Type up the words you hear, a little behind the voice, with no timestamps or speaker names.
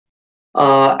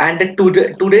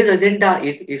Today's agenda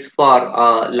is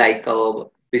for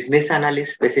business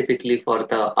analyst, specifically for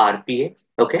the RPA.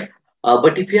 Okay,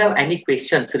 but if you have any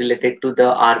questions related to the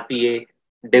RPA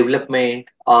development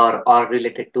or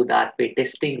related to the RPA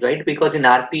testing, right? Because in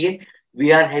RPA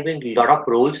we are having a lot of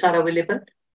roles are available,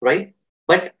 right?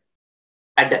 But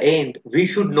at the end we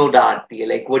should know the RPA,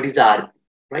 like what is the RPA,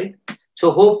 right?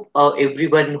 So hope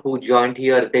everyone who joined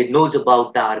here they knows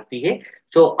about the RPA.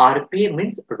 So RPA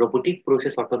means robotic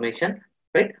process automation,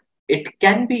 right? It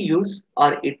can be used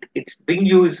or it's being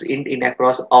used in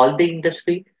across all the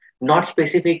industry, not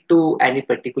specific to any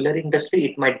particular industry.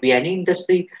 It might be any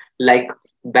industry like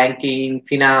banking,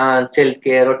 finance,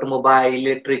 healthcare, automobile,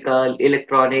 electrical,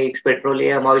 electronics,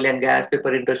 petroleum, oil and gas,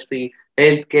 paper industry,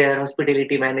 healthcare,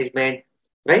 hospitality management,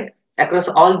 right? Across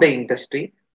all the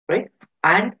industry, right?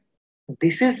 And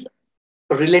this is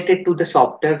related to the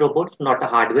software robots, not the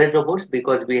hardware robots,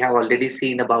 because we have already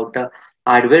seen about the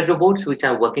hardware robots which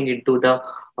are working into the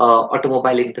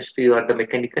automobile industry or the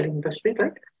mechanical industry,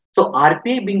 right? So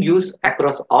RPA being used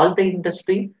across all the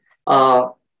industry uh,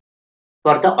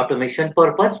 for the automation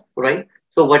purpose, right?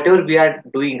 So whatever we are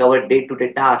doing our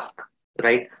day-to-day task,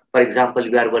 right? For example,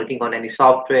 we are working on any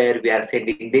software, we are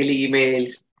sending daily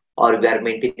emails, or we are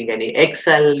maintaining any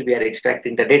Excel, we are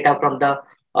extracting the data from the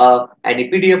any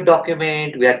PDF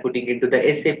document, we are putting into the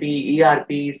SAP, ERP,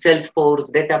 Salesforce,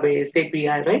 database,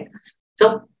 API, right?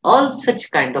 So all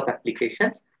such kind of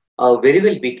applications, very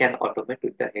well we can automate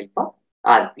with the help of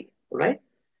RPA, right?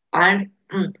 And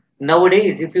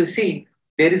nowadays, if you see,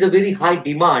 there is a very high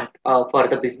demand for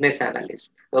the business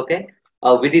analyst, okay,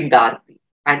 within the RP.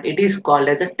 And it is called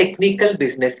as a technical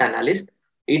business analyst.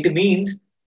 It means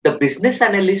the business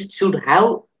analyst should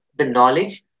have the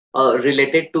knowledge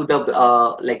related to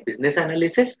the business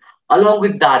analysis along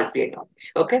with the RPA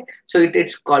knowledge. Okay, so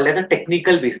it's called as a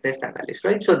technical business analyst,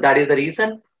 right? So that is the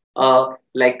reason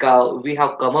we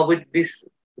have come up with this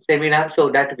seminar so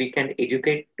that we can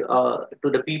educate to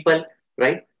the people,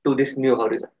 right, to this new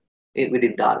horizon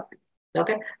within the RP.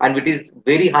 Okay, and it is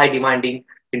very high demanding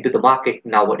into the market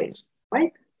nowadays,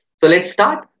 right? So let's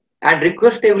start and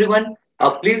request everyone,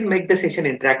 please make the session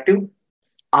interactive.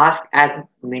 Ask as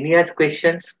many as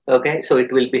questions. Okay, so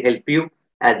it will be help you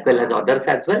as well as others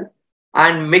as well,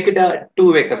 and make it a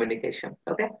two-way communication.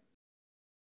 Okay.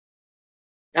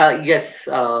 Yes,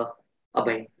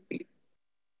 Abhay.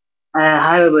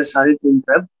 Hi, Weber, sorry to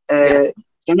interrupt. Yeah.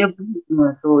 Can you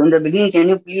so in the beginning, can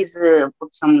you please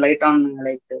put some light on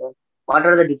what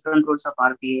are the different roles of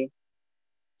RPA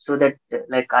so that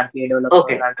like RPA developer,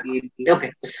 Okay. RPA,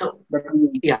 Okay. So that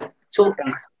will be yeah. So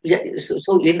thanks. yeah.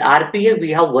 So in RPA,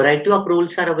 we have variety of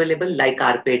roles are available like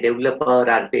RPA developer,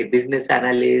 RPA business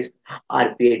analyst,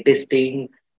 RPA testing.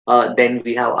 Then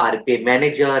we have RPA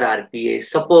manager, RPA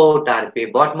support,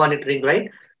 RPA bot monitoring, right?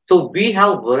 So we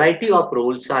have variety of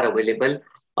roles are available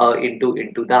into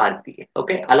the RPA.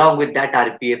 Okay. Along with that,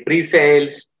 RPA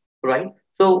pre-sales, right?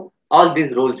 So all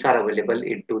these roles are available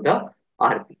into the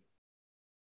RPA.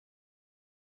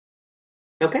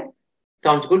 Okay.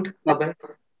 Sounds good, Yeah, Abhay?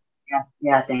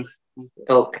 yeah, thanks. Thank you.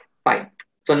 Okay, fine.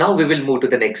 So now we will move to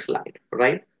the next slide,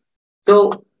 right?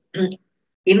 So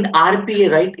in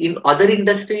RPA, right, in other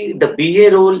industry, the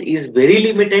BA role is very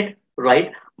limited,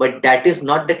 right? But that is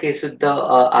not the case with the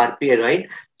RPA, right?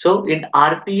 So in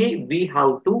RPA, we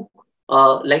have to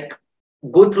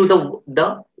go through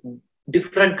the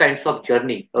different kinds of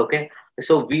journey. Okay,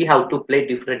 so we have to play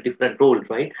different roles,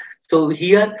 right? So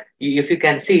here, if you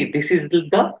can see, this is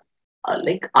the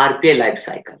RPA life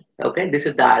cycle. Okay, this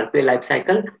is the RPA life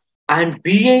cycle, and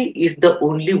BA is the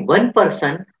only one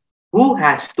person who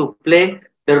has to play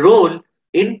the role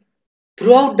in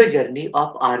throughout the journey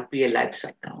of RPA life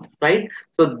cycle, right?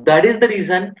 So that is the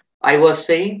reason I was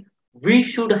saying we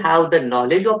should have the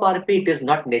knowledge of RPA. It is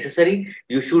not necessary.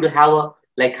 You should have a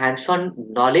hands-on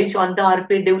knowledge on the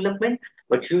RPA development,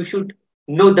 but you should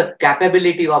know the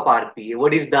capability of RPA.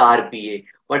 What is the RPA?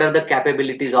 What are the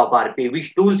capabilities of RPA?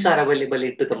 Which tools are available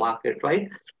into the market, right?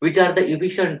 Which are the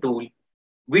efficient tool?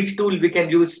 Which tool we can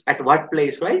use at what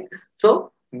place, right?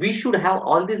 So we should have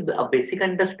all this basic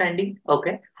understanding,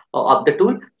 okay, of the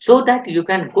tool, so that you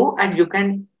can go and you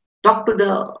can talk to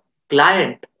the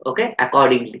client, okay,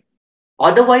 accordingly.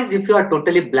 Otherwise, if you are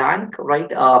totally blank,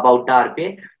 right, about the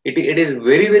RPA, it is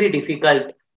very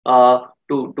difficult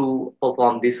to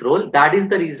perform this role. That is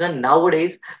the reason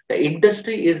nowadays the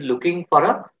industry is looking for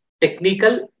a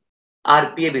technical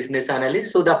RPA business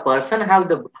analyst. So the person have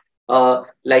the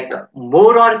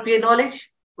more RPA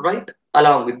knowledge, right,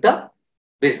 along with the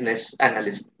business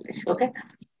analyst knowledge. Okay.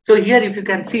 So here, if you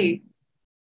can see,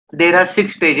 there are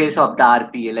 6 stages of the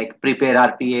RPA, like prepare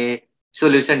RPA,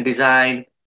 solution design,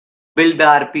 build the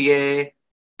RPA,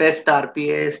 test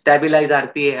RPA, stabilize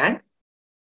RPA, and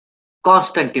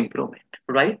constant improvement,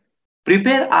 right?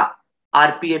 Prepare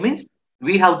RPA means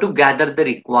we have to gather the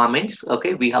requirements.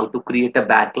 Okay, we have to create a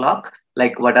backlog.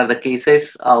 Like what are the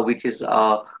cases which is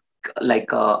available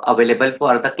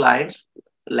for the clients?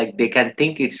 Like they can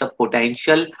think it's a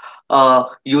potential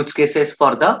use cases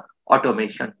for the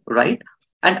automation, right?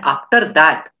 And after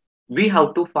that, we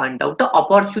have to find out the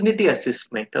opportunity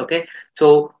assessment. Okay,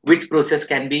 so which process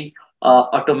can be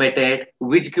automated,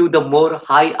 which give the more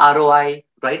high ROI,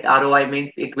 right? ROI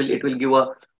means it will give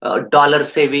a dollar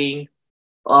saving,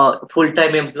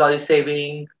 full-time employee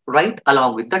saving, right?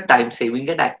 Along with the time saving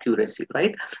and accuracy,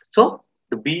 right? So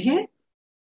the BA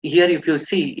here, if you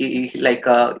see,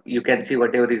 you can see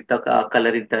whatever is the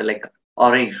color in the like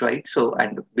orange, right? So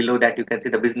and below that you can see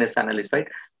the business analyst, right?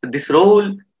 So this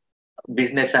role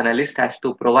business analyst has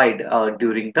to provide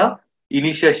during the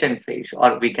initiation phase,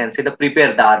 or we can say the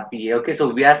prepare the RPA. Okay, so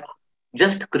we are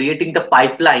just creating the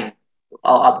pipeline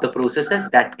of the processes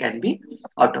that can be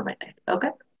automated. Okay,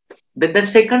 the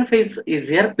second phase is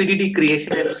here PDD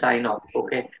creation and sign off.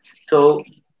 Okay, so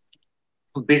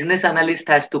business analyst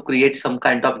has to create some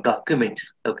kind of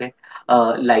documents. Okay,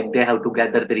 like they have to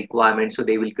gather the requirements, so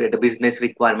they will create a business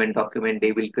requirement document,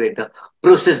 they will create a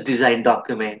process design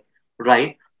document,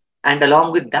 right? And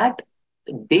along with that,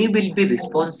 they will be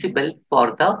responsible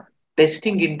for the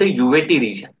testing in the UAT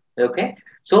region. Okay,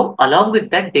 so along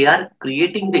with that, they are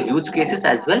creating the use cases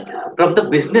as well from the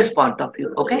business point of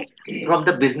view. Okay, from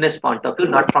the business point of view,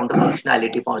 not from the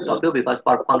functionality point of view, because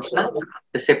for functional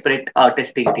the separate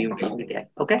testing team will be there.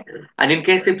 Okay, and in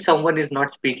case if someone is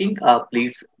not speaking,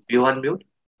 please be on mute.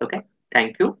 Okay,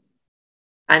 thank you.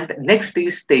 And next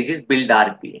is stage is build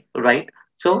RPA, right?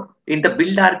 So in the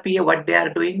build RPA, what they are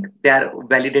doing, they are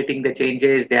validating the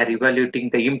changes, they are evaluating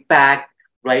the impact,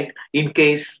 right? In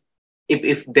case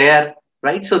if they're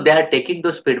right, so they are taking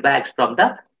those feedbacks from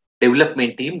the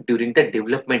development team during the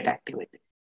development activity,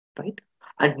 right?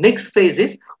 And next phase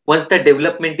is once the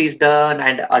development is done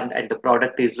and the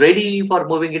product is ready for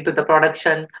moving into the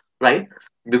production, right?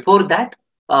 Before that,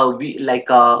 we like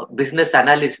a business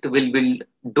analyst will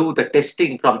do the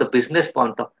testing from the business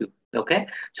point of view. Okay,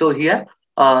 so here,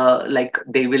 like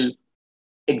they will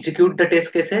execute the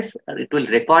test cases, it will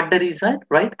record the result,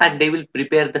 right? And they will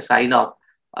prepare the sign off.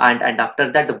 And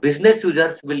after that, the business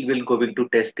users will going to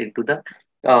test into the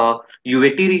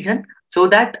UAT region, so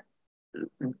that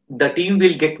the team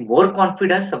will get more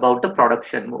confidence about the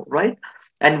production move, right?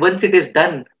 And once it is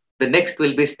done, the next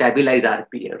will be stabilize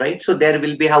RPA, right? So there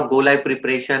will be how go live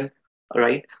preparation,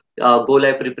 right? Go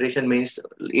live preparation means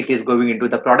it is going into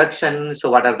the production.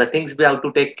 So what are the things we have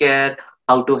to take care?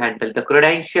 How to handle the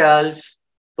credentials,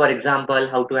 for example,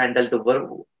 how to handle the work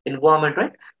environment,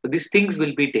 right? So these things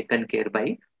will be taken care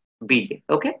by BA.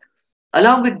 Okay.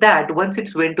 Along with that, once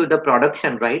it's went to the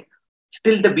production, right?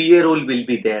 Still the BA role will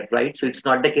be there, right? So it's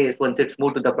not the case once it's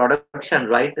moved to the production,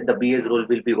 right? The BA's role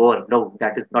will be over. No,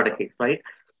 that is not a case, right?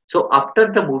 So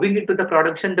after the moving into the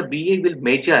production, the BA will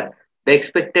measure the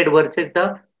expected versus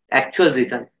the actual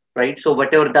result, right? So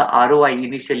whatever the ROI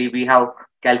initially we have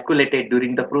calculated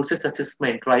during the process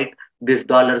assessment, right? This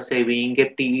dollar saving,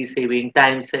 FTE saving,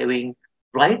 time saving,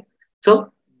 right?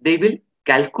 So they will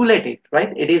calculate it,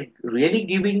 right? It is really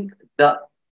giving the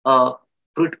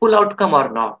fruitful outcome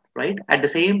or not, right? At the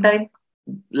same time,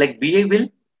 like BA will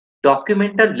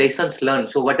document the lessons learned.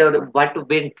 So whatever what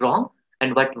went wrong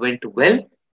and what went well,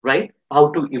 right?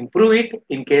 How to improve it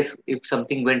in case if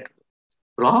something went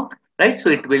wrong, right?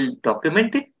 So it will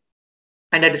document it,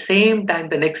 and at the same time,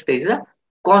 the next stage is a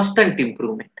constant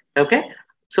improvement. Okay,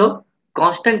 so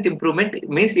constant improvement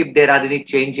means if there are any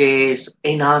changes,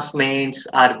 enhancements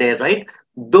are there, right?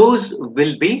 Those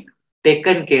will be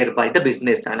taken care by the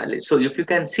business analyst. So if you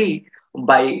can see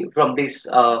by from this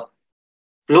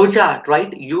flow chart,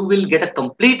 right, you will get a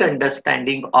complete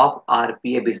understanding of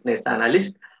RPA business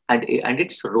analyst and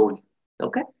its role.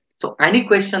 Okay, so any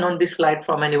question on this slide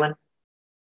from anyone?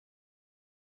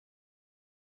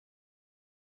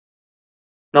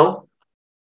 No.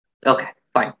 Okay,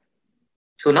 fine.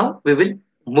 So now we will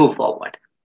move forward,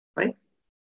 right?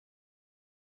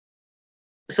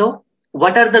 So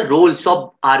what are the roles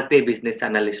of RPA business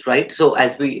analyst, right? So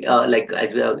as we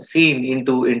as we have seen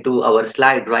into our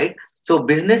slide, right? So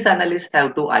business analysts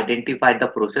have to identify the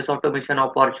process automation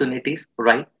opportunities,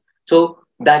 right? So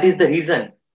that is the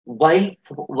reason while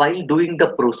doing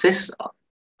the process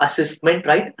assessment,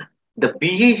 right? The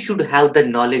BA should have the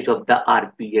knowledge of the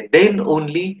RPA. Then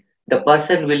only the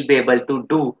person will be able to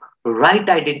do right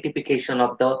identification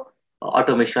of the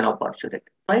automation opportunity,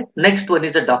 right? Next one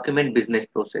is the document business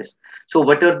process. So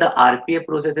whatever the RPA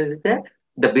processes is there,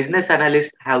 the business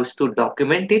analyst has to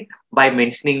document it by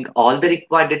mentioning all the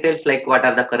required details, like what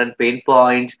are the current pain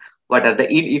points, what are the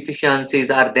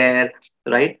inefficiencies are there,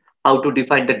 right? How to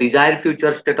define the desired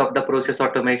future state of the process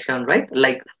automation, right?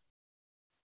 Like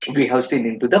we have seen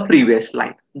into the previous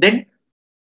slide. Then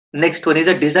next one is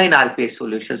a design RPA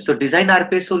solution. So design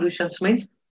RPA solutions means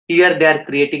here they are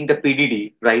creating the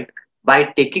PDD, right? By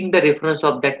taking the reference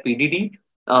of that PDD,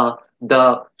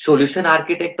 the solution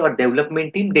architect or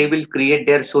development team, they will create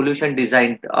their solution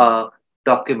design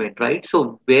document, right?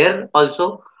 So where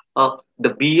also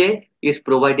the BA is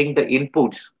providing the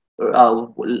inputs,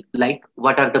 like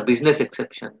what are the business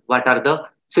exceptions, what are the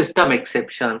system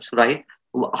exceptions, right?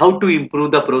 How to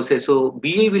improve the process. So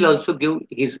BA will also give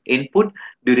his input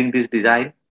during this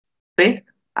design phase.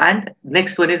 And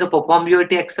next one is a perform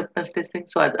UAT acceptance testing.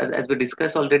 So as we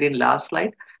discussed already in last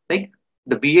slide, like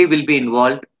the BA will be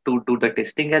involved to do the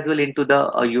testing as well into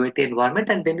the UAT environment,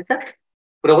 and then it's a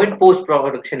provide post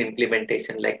production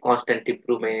implementation like constant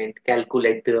improvement,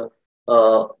 calculate the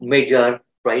measure,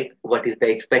 right? What is the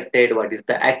expected, what is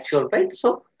the actual, right?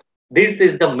 So this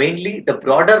is the mainly the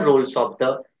broader roles of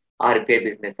the RPA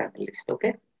business analyst.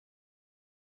 Okay.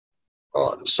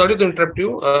 Sorry to interrupt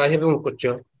you. I have one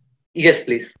question. Yes,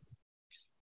 please.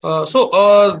 There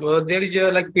is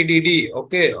like PDD.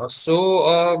 Okay.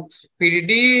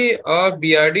 PDD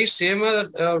BRD same.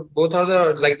 Both are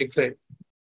the like different.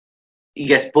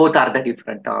 Yes, both are the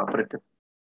different, Pratyup.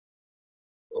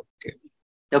 Okay.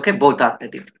 Okay, both are the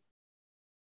different.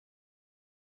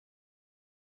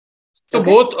 So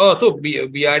Okay. both,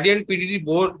 BRD and PDD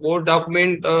both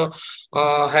document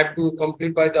have to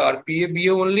complete by the RPA BA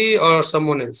only or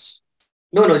someone else.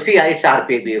 No, no. See, it's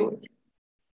RPA only.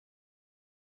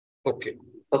 Okay.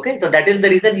 Okay, so that is the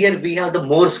reason here we have the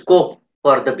more scope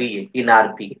for the BA in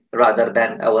RPA rather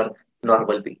than our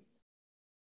normal BA.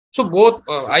 So both,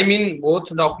 I mean,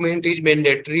 both document is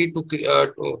mandatory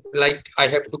to like I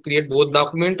have to create both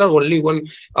document or only one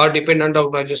or dependent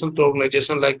organization to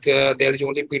organization like there is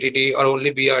only PDD or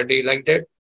only BRD like that.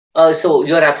 So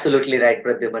you are absolutely right,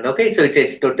 Pradyuman. Okay, so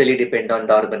it's totally depend on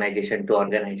the organization to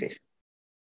organization.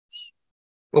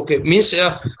 Okay, means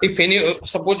if any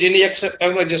suppose any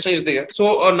organization is there,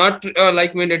 so not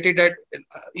like mandatory that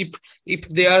if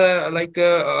they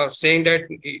are saying that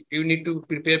you need to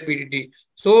prepare PDD,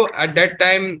 so at that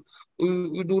time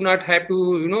you do not have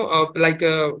to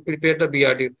prepare the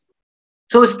BRD.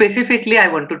 So specifically, I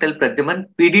want to tell Pradyuman,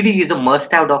 PDD is a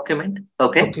must-have document.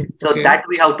 Okay, Okay. so Okay. that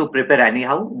we have to prepare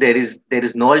anyhow. There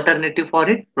is no alternative for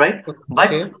it, right?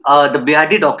 But Okay. the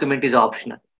BRD document is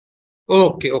optional.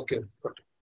 Okay. Okay.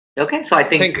 Okay, so I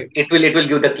Thank think you. it will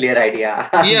give the clear idea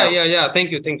Yeah. now. Yeah. Yeah.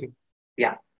 Thank you. Thank you.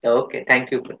 Yeah. Okay.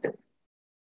 Thank you, Pradyuman.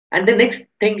 And the next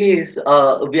thing is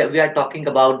we are talking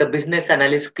about the business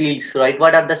analyst skills, right?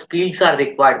 What are the skills are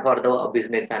required for the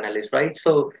business analyst, right?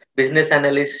 So business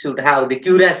analyst should have the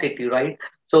curiosity, right?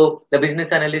 So the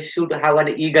business analyst should have an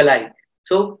eagle eye.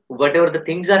 So whatever the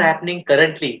things are happening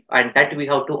currently, and that we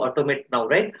have to automate now,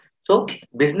 right? So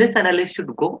business analyst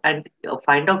should go and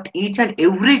find out each and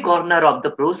every corner of the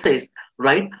process,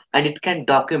 right? And it can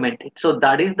document it. So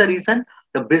that is the reason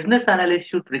the business analyst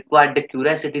should require the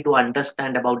curiosity to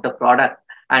understand about the product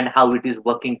and how it is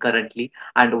working currently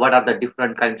and what are the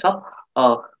different kinds of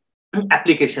uh,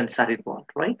 applications are involved,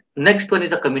 right? Next one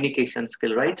is a communication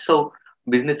skill, right? So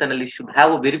business analyst should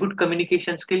have a very good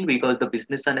communication skill because the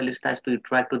business analyst has to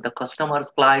interact with the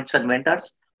customers, clients, and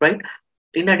vendors, right?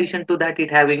 In addition to that, it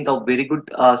having a very good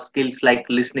skills like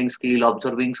listening skill,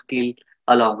 observing skill,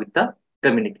 along with the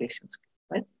communication skill,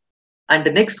 right? And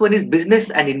the next one is business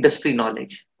and industry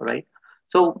knowledge, right?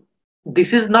 So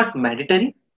this is not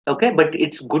mandatory, okay, but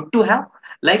it's good to have.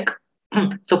 Like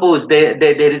suppose there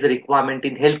is a requirement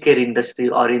in healthcare industry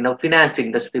or in a finance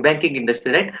industry, banking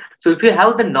industry, right? So if you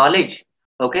have the knowledge,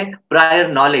 okay,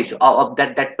 prior knowledge of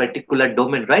that particular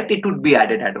domain, right, it would be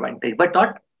added advantage, but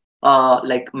not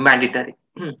like mandatory.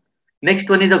 Next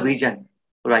one is a vision,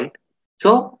 right?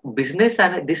 So business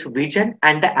and this vision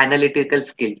and the analytical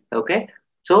skill, okay.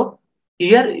 So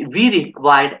here we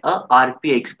required a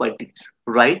RPA expertise,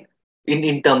 right?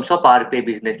 In terms of RPA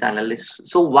business analysts.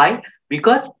 So why?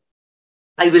 Because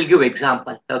I will give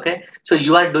example. Okay. So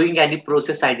you are doing any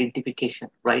process identification,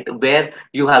 right? Where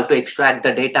you have to extract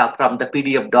the data from the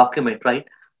PDF document, right?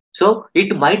 So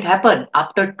it might happen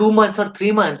after 2 months or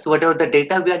 3 months, whatever the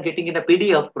data we are getting in a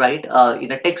PDF, right?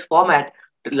 In a text format,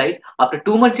 like after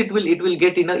 2 months, it will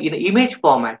get in a image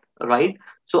format, right?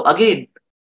 So again,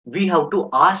 we have to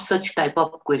ask such type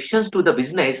of questions to the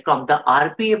business from the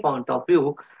RPA point of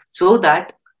view so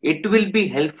that it will be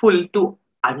helpful to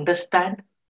understand,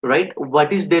 right,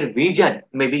 what is their vision,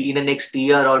 maybe in the next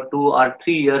year or 2 or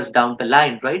 3 years down the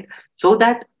line, right? So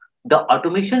that the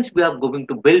automations we are going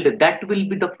to build, that will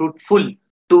be the fruitful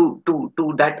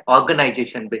to that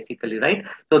organization basically, right?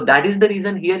 So that is the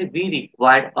reason here we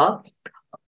required a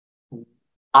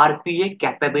RPA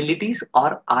capabilities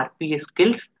or RPA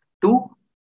skills to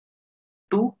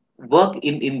work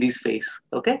in this phase.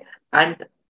 Okay. And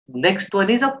next one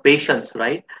is a patience,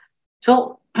 right?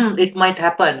 So it might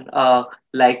happen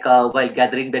while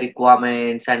gathering the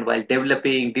requirements and while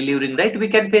developing, delivering, right? We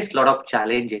can face a lot of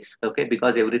challenges, okay,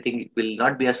 because everything will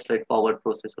not be a straightforward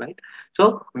process, right?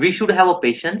 So we should have a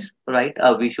patience, right?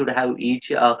 We should handle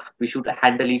each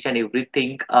and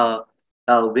everything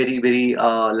very, very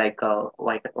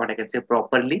what I can say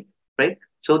properly, right?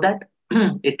 So that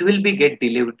it will be get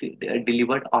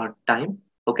delivered on time,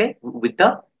 okay, with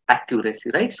the accuracy,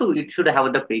 right? So it should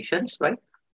have the patience, right?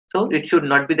 So it should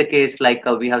not be the case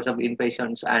we have some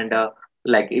impatience and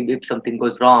if something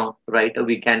goes wrong, right?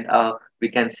 We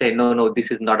can say no,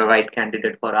 this is not a right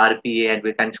candidate for RPA, and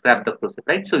we can scrap the process,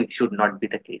 right? So it should not be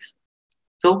the case.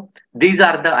 So these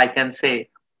are the, I can say,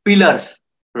 pillars,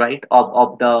 right,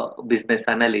 of the business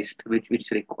analyst which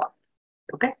require.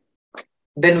 Okay.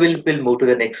 Then we'll move to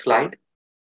the next slide.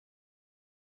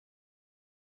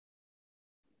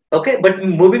 Okay, but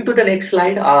moving to the next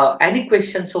slide, any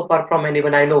questions so far from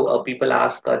anyone? I know people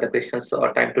ask the questions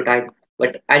time to time,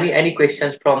 but any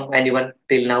questions from anyone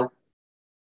till now?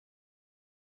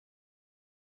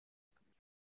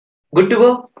 Good to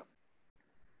go?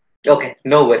 Okay,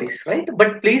 no worries, right?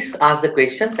 But please ask the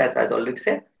questions as I already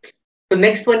said. So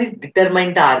next one is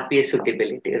determine the RPA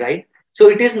suitability, right? So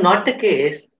it is not the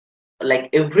case like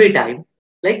every time,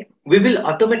 like we will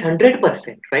automate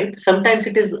 100%, right? Sometimes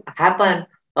it is happen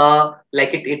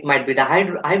it might be the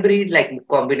hybrid, like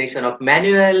combination of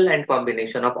manual and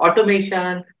combination of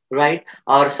automation, right?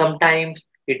 Or sometimes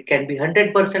it can be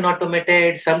 100%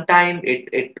 automated. Sometimes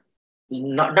it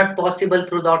not possible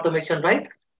through the automation, right?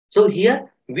 So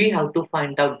here we have to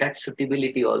find out that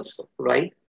suitability also,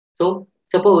 right? So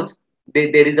suppose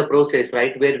there is a process,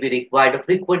 right, where we require a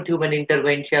frequent human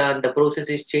intervention. The process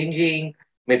is changing,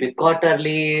 maybe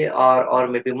quarterly or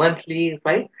maybe monthly,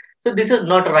 right? So this is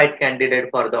not a right candidate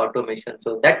for the automation.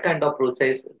 So that kind of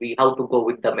process we have to go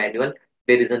with the manual.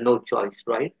 There is a no choice,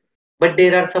 right? But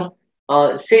there are some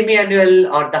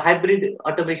semi-annual or the hybrid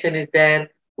automation is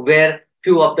there, where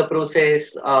few of the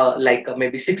process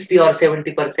maybe 60 or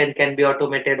 70% can be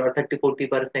automated, or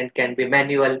 30-40% can be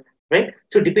manual, right?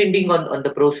 So depending on the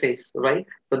process, right?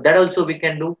 So that also we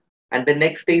can do. And the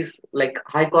next is like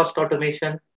high cost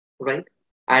automation, right?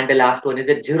 And the last one is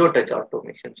a zero touch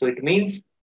automation. So it means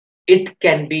it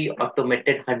can be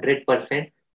automated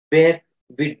 100%, where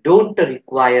we don't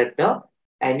require the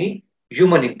any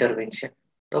human intervention.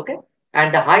 Okay.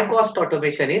 And the high cost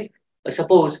automation is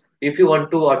suppose if you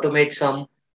want to automate some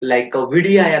like a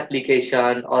VDI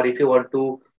application, or if you want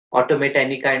to automate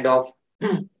any kind of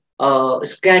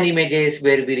scan images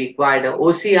where we require the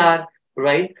OCR,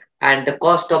 right? And the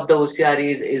cost of the OCR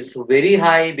is very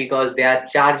high because they are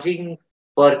charging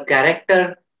per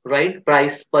character, right?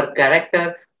 Price per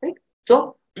character, right?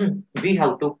 So we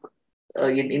have to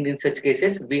in such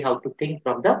cases we have to think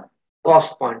from the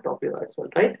cost point of view as well,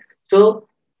 right? So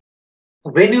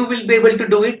when you will be able to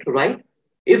do it, right?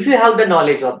 If you have the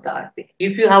knowledge of the RP,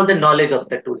 if you have the knowledge of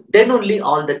the tool, then only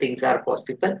all the things are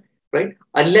possible, right?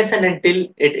 Unless and until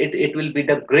it will be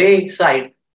the gray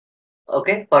side,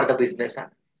 okay, for the business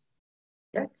analyst.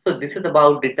 Right? So this is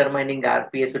about determining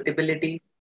RPA suitability.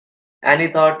 Any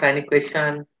thought, any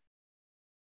question?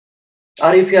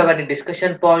 Or if you have any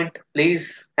discussion point,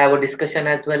 please have a discussion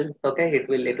as well. Okay, it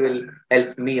will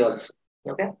help me also.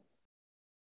 Okay.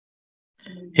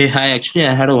 Hey, hi. Actually,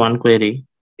 I had a one query.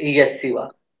 Yes,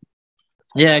 Siva.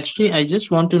 Yeah, actually, I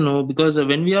just want to know because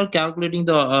when we are calculating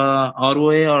the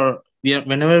ROA, or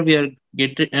whenever we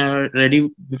are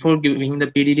ready before giving the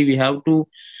PDD, we have to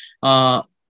uh,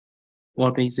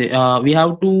 what we say. We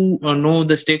have to know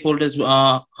the stakeholders.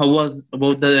 How was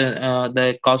about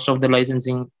the cost of the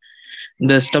licensing,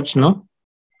 the steps, no,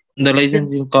 the Yes.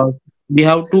 licensing cost. We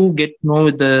have to get know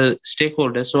with the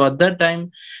stakeholders. So at that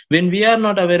time, when we are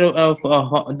not aware of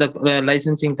the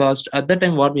licensing cost, at that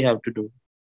time, what we have to do?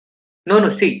 No, no.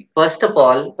 See, first of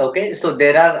all, okay. So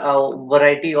there are a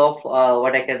variety of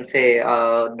what I can say.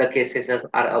 The cases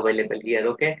are available here.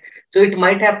 Okay. So it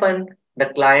might happen the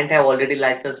client have already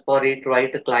licensed for it,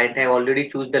 right? The client have already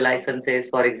choose the licenses.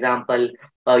 For example,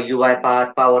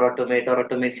 UiPath, Power Automate, or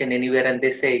Automation Anywhere, and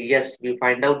they say yes. We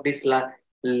find out these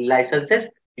licenses.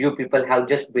 You people have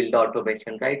just built the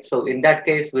automation, right? So in that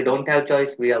case, we don't have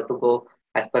choice. We have to go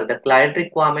as per the client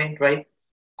requirement, right?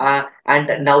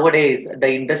 And nowadays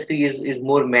the industry is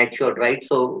more matured, right?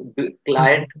 So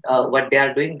client, what they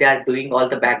are doing all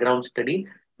the background study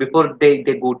before they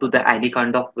go to the any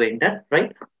kind of vendor,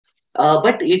 right?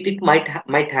 But it might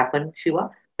happen, Shiva.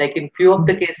 Like in few of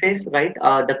the cases, right?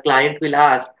 The client will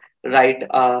ask, right?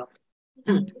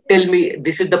 Tell me,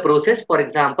 this is the process, for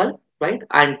example, right?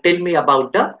 And tell me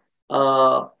about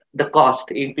the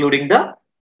cost, including the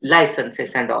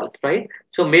licenses and all, right?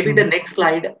 So maybe the Mm. next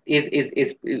slide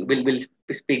is will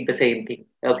speak the same thing.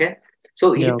 Okay.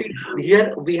 So Yeah.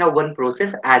 here we have one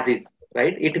process as is,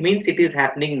 right? It means it is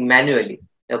happening manually.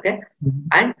 Okay. Mhm.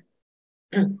 And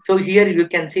so here you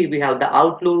can see we have the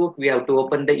Outlook, we have to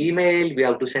open the email, we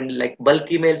have to send like bulk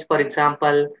emails, for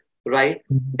example, right?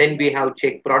 Mhm. Then we have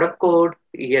check product code.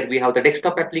 Here we have the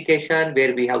desktop application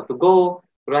where we have to go,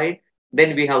 right?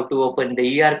 Then we have to open the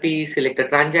ERP, select the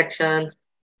transactions,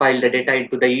 file the data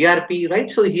into the ERP, right?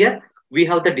 So here we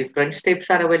have the different steps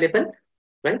are available,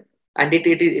 right? And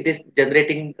it is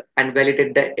generating and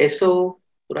validate the SO,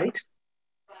 right?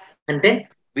 And then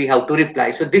we have to reply.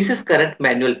 So this is current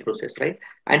manual process, right?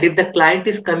 And if the client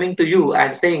is coming to you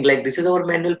and saying like this is our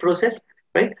manual process,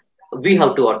 right? We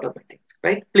have to automate it,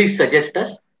 right? Please suggest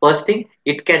us. First thing,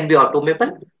 it can be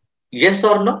automable. Yes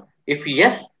or no? If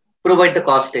yes, provide the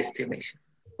cost estimation,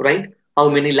 right? How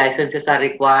many licenses are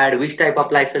required? Which type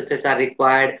of licenses are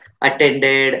required?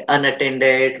 Attended,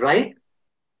 unattended, right?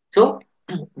 So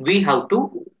we have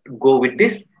to go with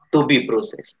this to be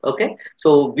process. Okay.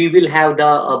 So we will have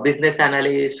the business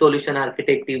analyst, solution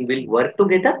architect team will work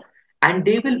together and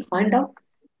they will find out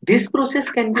this process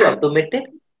can be automated,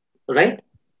 right?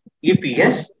 If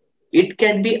yes, it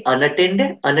can be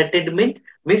unattended. Unattended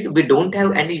means we don't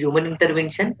have any human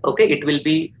intervention. Okay. It will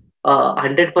be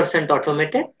 100%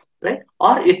 automated, right?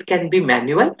 Or it can be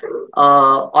manual,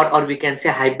 or we can say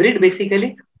hybrid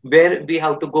basically, where we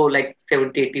have to go like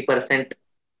 70-80%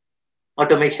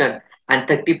 automation and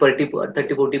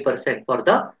 30-40% for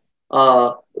the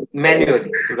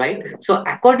manually, right? So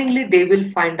accordingly, they will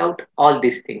find out all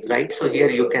these things, right? So here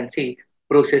you can see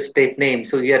process step name.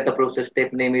 So here the process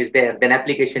step name is there. Then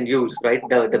application use, right?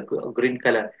 The green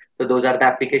color. So those are the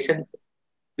application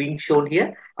being shown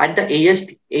here. And the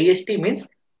AST means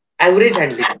average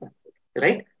handling time,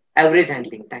 right? Average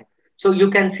handling time. So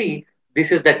you can see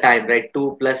this is the time, right?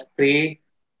 2 plus 3,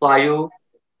 5,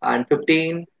 and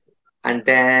 15, and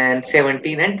then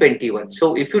 17 and 21.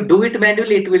 So if you do it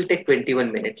manually, it will take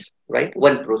 21 minutes, right?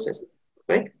 One process,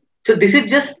 right? So this is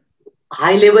just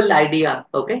high level idea.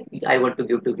 Okay. I want to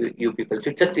give to you people.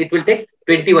 So it will take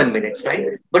 21 minutes,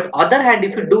 right? But other hand,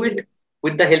 if you do it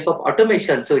with the help of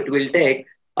automation, so it will take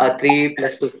 3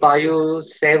 plus 2, 5,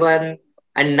 7,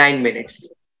 and 9 minutes.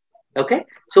 Okay.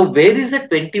 So where is the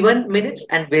 21 minutes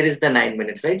and where is the 9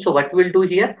 minutes, right? So what we'll do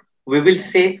here, we will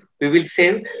save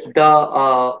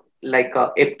the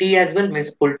FT as well,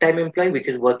 means full-time employee, which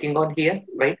is working on here,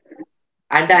 right?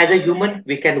 And as a human,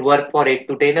 we can work for 8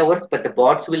 to 10 hours, but the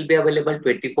bots will be available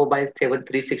 24 by 7,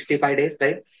 365 days,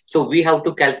 right? So we have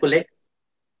to calculate,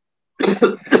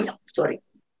 sorry,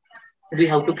 we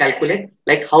have to calculate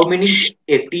like how many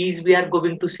FTEs we are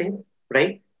going to save,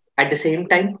 right? At the same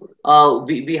time,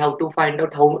 we have to find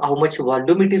out how much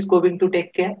volume it is going to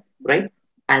take care, right?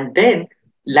 And then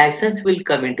license will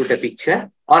come into the picture,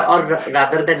 or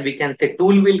rather than we can say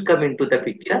tool will come into the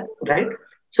picture, right?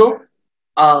 So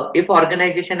if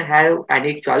organization have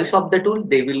any choice of the tool,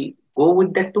 they will go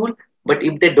with that tool. But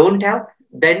if they don't have,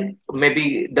 then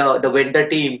maybe the vendor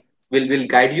team will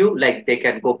guide you. Like they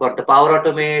can go for the Power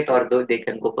Automate, or they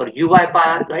can go for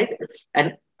UiPath, right?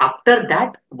 And after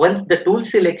that, once the tool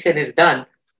selection is done,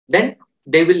 then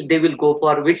they will go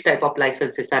for which type of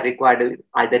licenses are required.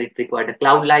 Either it required a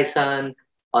cloud license,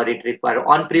 or it require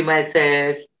on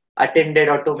premises, attended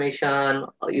automation,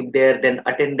 if there, then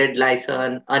attended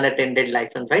license, unattended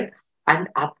license, right? And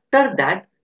after that,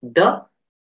 the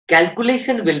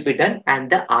calculation will be done and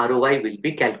the ROI will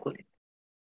be calculated.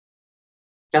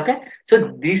 Okay.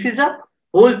 So this is a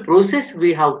whole process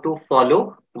we have to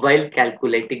follow while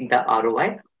calculating the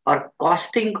ROI or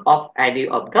costing of any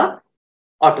of the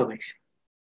automation.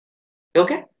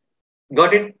 Okay.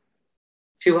 Got it,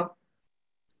 Shiva?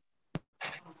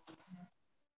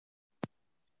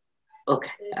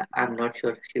 Okay. I'm not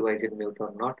sure Shiva is in mute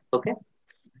or not. Okay.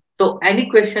 So any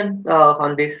question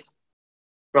on this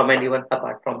from anyone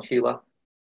apart from Shiva?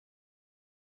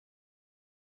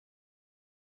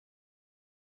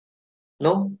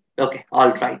 No? Okay.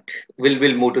 All right.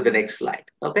 We'll move to the next slide.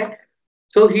 Okay.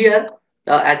 So here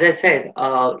as I said,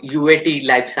 UAT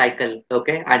life cycle,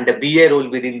 okay, and the BA role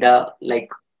within the like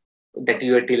that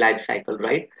UAT life cycle,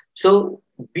 right? So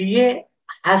BA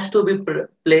has to be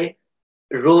play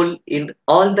role in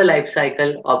all the life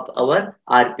cycle of our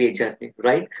RPA journey,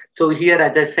 right? So here,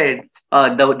 as I said,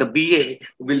 the BA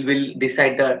will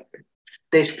decide the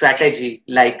test strategy,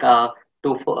 like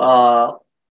to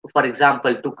for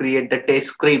example, to create the test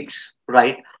scripts,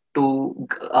 right? To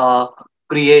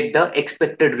create the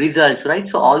expected results, right?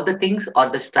 So all the things or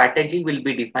the strategy will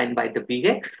be defined by the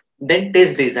BA. Then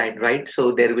test design, right?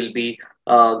 So there will be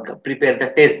prepare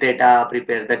the test data,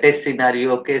 prepare the test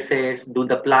scenario cases, do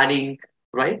the planning,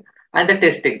 right? And the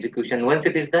test execution. Once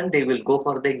it is done, they will go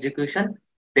for the execution.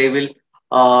 They will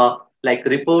like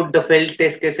report the failed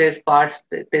test cases, parts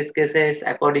test cases.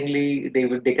 Accordingly,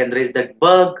 they can raise that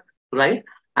bug, right?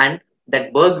 And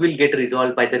that bug will get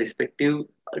resolved by the respective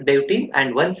dev team.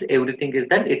 And once everything is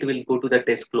done, it will go to the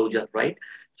test closure, right?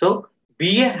 So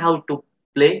BA have to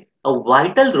play a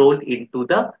vital role into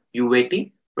the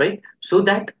UAT, right? So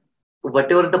that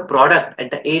whatever the product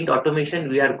at the end automation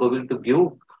we are going to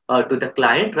give to the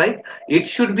client, right? It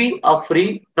should be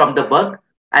free from the bug,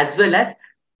 as well as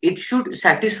it should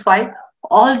satisfy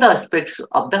all the aspects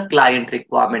of the client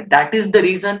requirement. That is the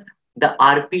reason the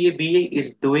RPA BA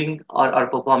is doing or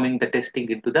performing the testing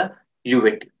into the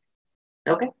UAT.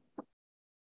 Okay,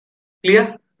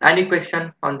 clear? Any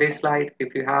question on this slide?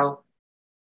 If you have,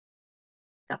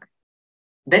 okay.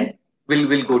 Then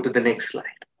we'll go to the next slide.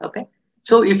 Okay.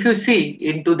 So if you see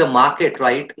into the market,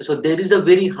 right? So there is a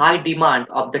very high demand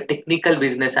of the technical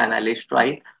business analyst,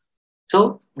 right?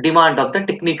 So demand of the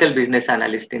technical business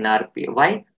analyst in RPA.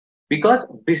 Why? Because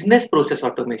business process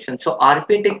automation. So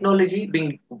RPA technology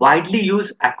being widely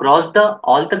used across the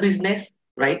all the business,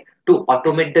 right? To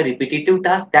automate the repetitive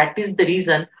tasks. That is the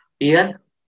reason here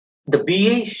the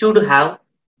BA should have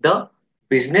the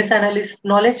business analyst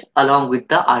knowledge along with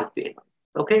the RPA.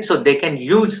 Okay, so they can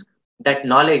use that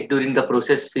knowledge during the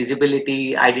process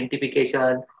feasibility,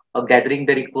 identification, or gathering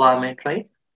the requirement, right?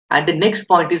 And the next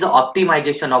point is the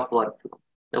optimization of workflow.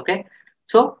 Okay,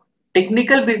 so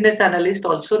technical business analyst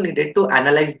also needed to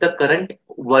analyze the current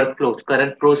workflows,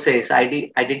 current process,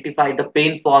 identify the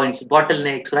pain points,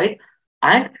 bottlenecks, right?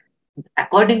 And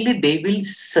accordingly they will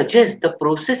suggest the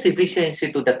process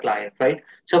efficiency to the client, right?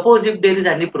 Suppose if there is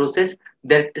any process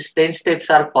that 10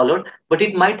 steps are followed, but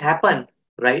it might happen,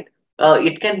 right?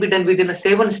 It can be done within a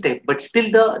 7 step, but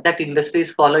still the that industry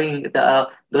is following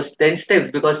those 10 steps,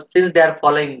 because since they are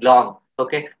following long,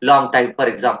 okay, long time, for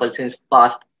example, since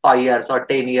past 5 years or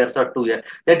 10 years or 2 years,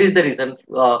 that is the reason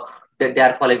that they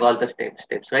are following all the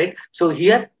steps, right? So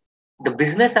here the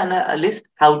business analyst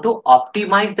have to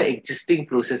optimize the existing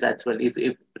process as well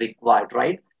if required,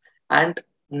 right? And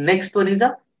next one is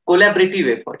a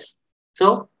collaborative efforts.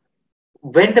 So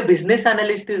when the business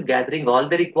analyst is gathering all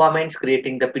the requirements,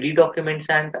 creating the PD documents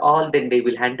and all, then they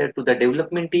will hand it to the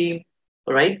development team,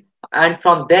 right? And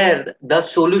from there the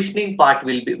solutioning part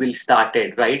will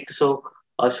started, right? So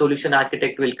a solution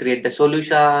architect will create the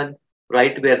solution,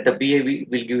 right, where the BA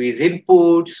will give his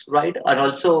inputs, right? And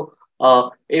also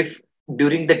if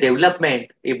during the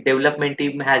development, if development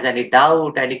team has any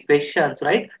doubt, any questions,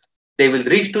 right, they will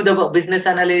reach to the business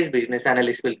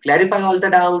analyst will clarify all the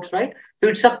doubts, right? So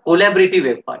it's a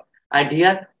collaborative effort. And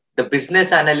here the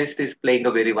business analyst is playing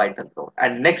a very vital role.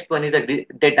 And next one is a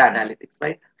data analytics,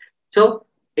 right? So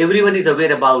everyone is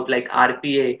aware about like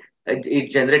RPA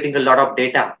is generating a lot of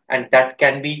data, and that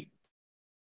can be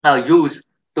used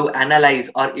to analyze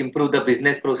or improve the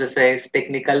business processes.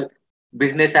 Technical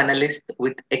business analyst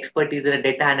with expertise in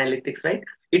data analytics, right?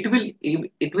 It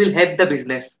will help the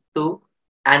business to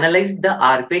analyze the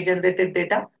RPA generated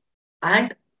data,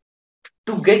 and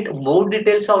to get more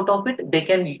details out of it, they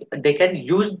can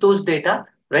use those data,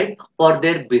 right, for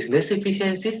their business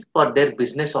efficiencies, for their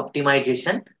business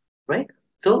optimization, right?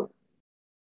 So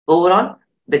overall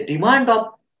the demand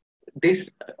of this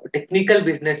technical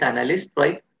business analyst,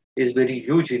 right, is very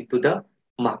huge into the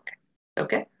market.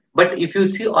 Okay, but if you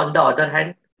see on the other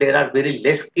hand, there are very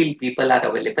less skilled people are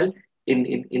available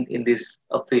in this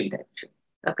field actually.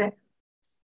 Okay,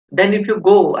 then if you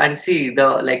go and see the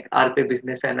like RPA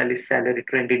business analyst salary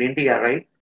trend in India, right?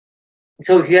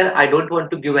 So here I don't want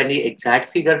to give any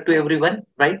exact figure to everyone,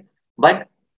 right? But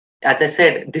as I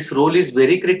said, this role is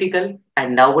very critical,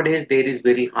 and nowadays there is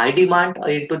very high demand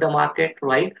into the market,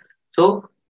 right? So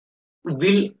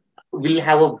we'll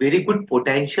have a very good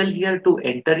potential here to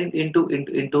enter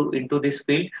into this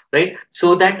field, right?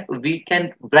 So that we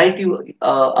can bright you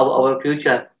our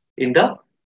future in the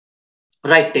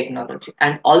right technology.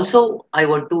 And also I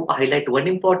want to highlight one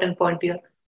important point here.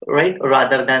 right?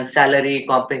 Rather than salary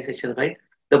compensation, right?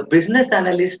 The business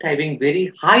analyst having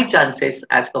very high chances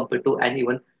as compared to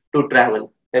anyone to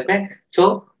travel. Okay,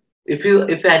 so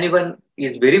if anyone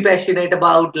is very passionate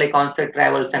about like on-site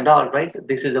travels and all, right?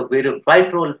 This is a very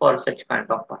right role for such kind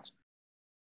of person,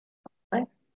 right?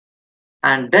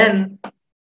 And then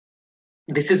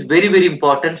this is very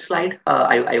important slide.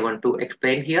 I want to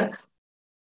explain here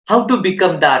how to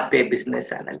become the RPA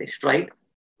business analyst, right?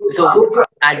 So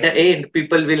at the end,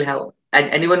 people will have. And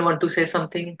anyone want to say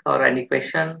something or any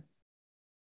question?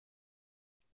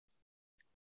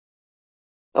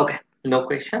 Okay, no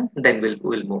question. Then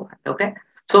we'll move on. Okay.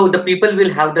 So the people will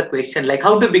have the question like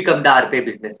how to become the RPA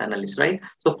business analyst, right?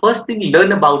 So first thing,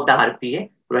 learn about the RPA,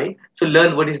 right? So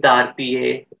learn what is the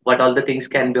RPA, what all the things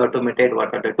can be automated,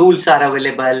 what are the tools are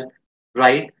available,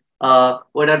 right?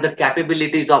 What are the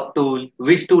capabilities of tool?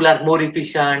 Which tool are more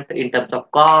efficient in terms of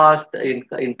cost, in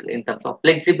terms of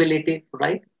flexibility,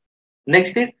 right?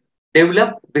 Next is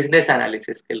develop business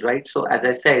analysis skill, right? So as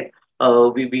I said,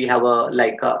 we have a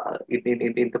like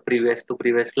in the previous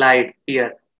slide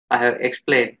here, I have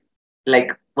explained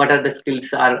like what are the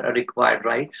skills are required,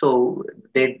 right? So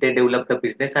they develop the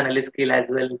business analyst skill as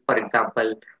well. For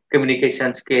example,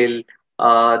 communication skill.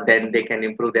 Then they can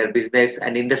improve their business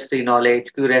and industry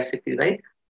knowledge, curiosity, right?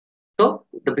 So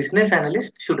the business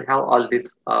analyst should have all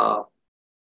these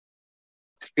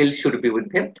skills should be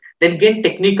with him. Then gain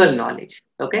technical knowledge.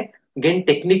 Okay, gain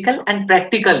technical and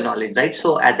practical knowledge, right?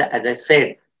 So as I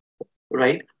said,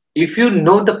 right, if you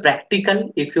know the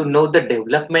practical, if you know the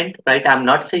development, right, I'm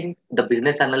not saying the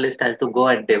business analyst has to go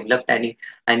and develop any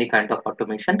kind of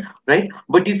automation, right?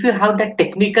 But if you have that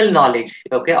technical knowledge,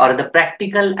 okay, or the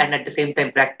practical and at the same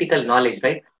time practical knowledge,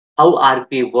 right, how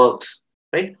RPA works,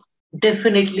 right,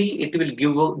 definitely it will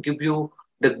give you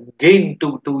the gain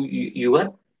to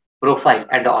your profile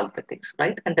and all the things,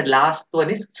 right? And the last one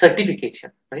is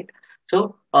certification, right?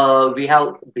 So we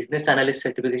have business analyst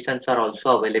certifications are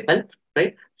also available,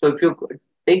 right? So if you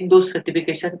take those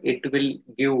certification, it will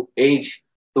give age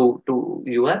to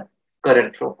your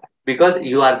current profile because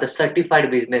you are the certified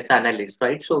business analyst,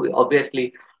 right? So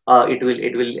obviously it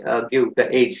will give the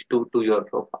age to your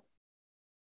profile.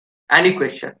 Any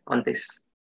question on this?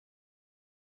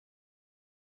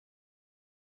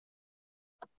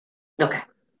 Okay.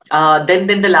 Then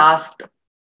the last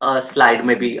slide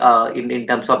maybe in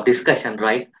terms of discussion,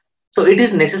 right? So it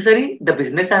is necessary. The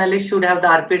business analyst should have the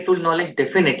RPA tool knowledge.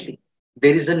 Definitely,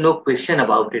 there is no question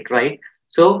about it, right?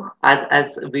 So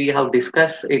as we have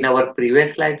discussed in our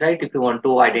previous slide, right? If you want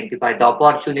to identify the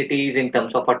opportunities in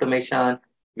terms of automation,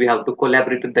 we have to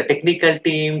collaborate with the technical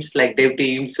teams like dev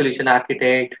team, solution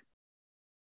architect.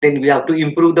 Then we have to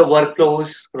improve the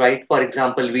workflows, right? For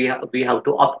example, we have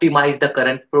to optimize the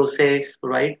current process,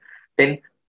 right? Then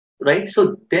right,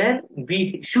 so then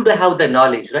we should have the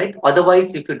knowledge, right?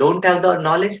 Otherwise if you don't have the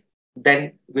knowledge,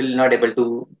 then we'll not able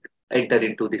to enter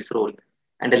into this role.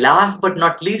 And the last but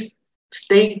not least,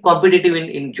 staying competitive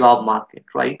in job market,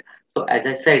 right? So as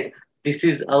I said, this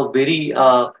is a very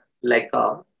like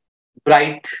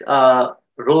bright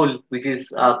role which is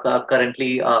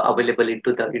currently available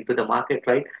into the market,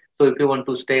 right? So if you want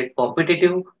to stay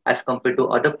competitive as compared to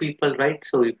other people, right?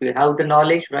 So if you have the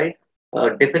knowledge, right,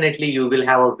 definitely you will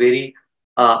have a very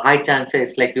high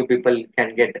chances like you people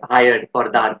can get hired for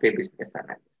the RPA business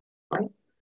analyst, right?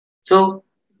 So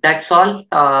that's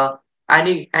all.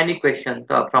 Any question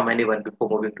from anyone before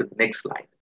moving to the next slide?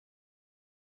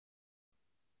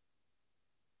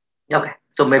 Okay,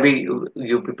 so maybe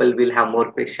you people will have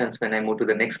more questions when I move to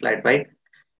the next slide, right?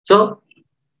 So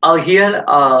here,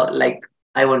 like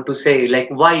I want to say, like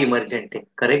why EmergenTeck,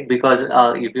 correct? Because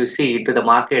if you see into the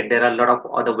market, there are a lot of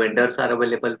other vendors are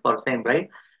available for same, right?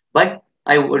 But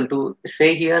I want to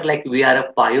say here, like we are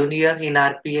a pioneer in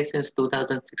RPA since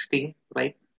 2016,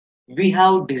 right? We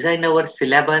have designed our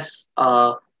syllabus,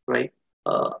 right?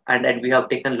 And we have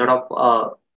taken a lot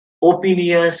of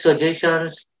opinions,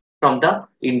 suggestions from the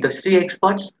industry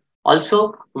experts.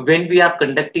 Also, when we are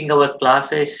conducting our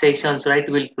classes sessions, right,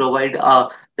 we'll provide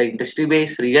the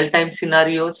industry-based real-time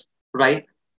scenarios, right?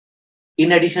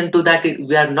 In addition to that,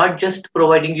 we are not just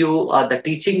providing you the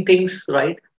teaching things,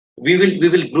 right? We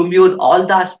will groom you in all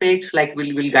the aspects, like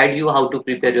we'll guide you how to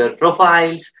prepare your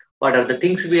profiles, what are the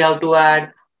things we have to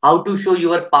add, how to show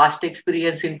your past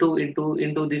experience into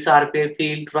this RPA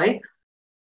field, right?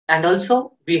 And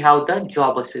also we have the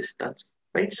job assistance,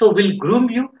 right? So we'll groom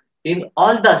you in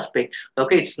all the aspects.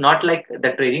 Okay, it's not like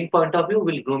the training point of view,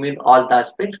 we'll groom in all the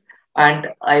aspects. And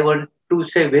I want to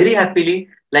say very happily,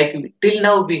 like till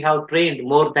now we have trained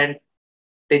more than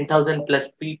 10,000 plus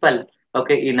people,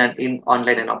 okay, in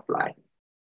online and offline.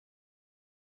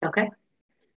 Okay,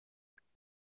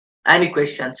 Any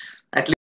questions? At least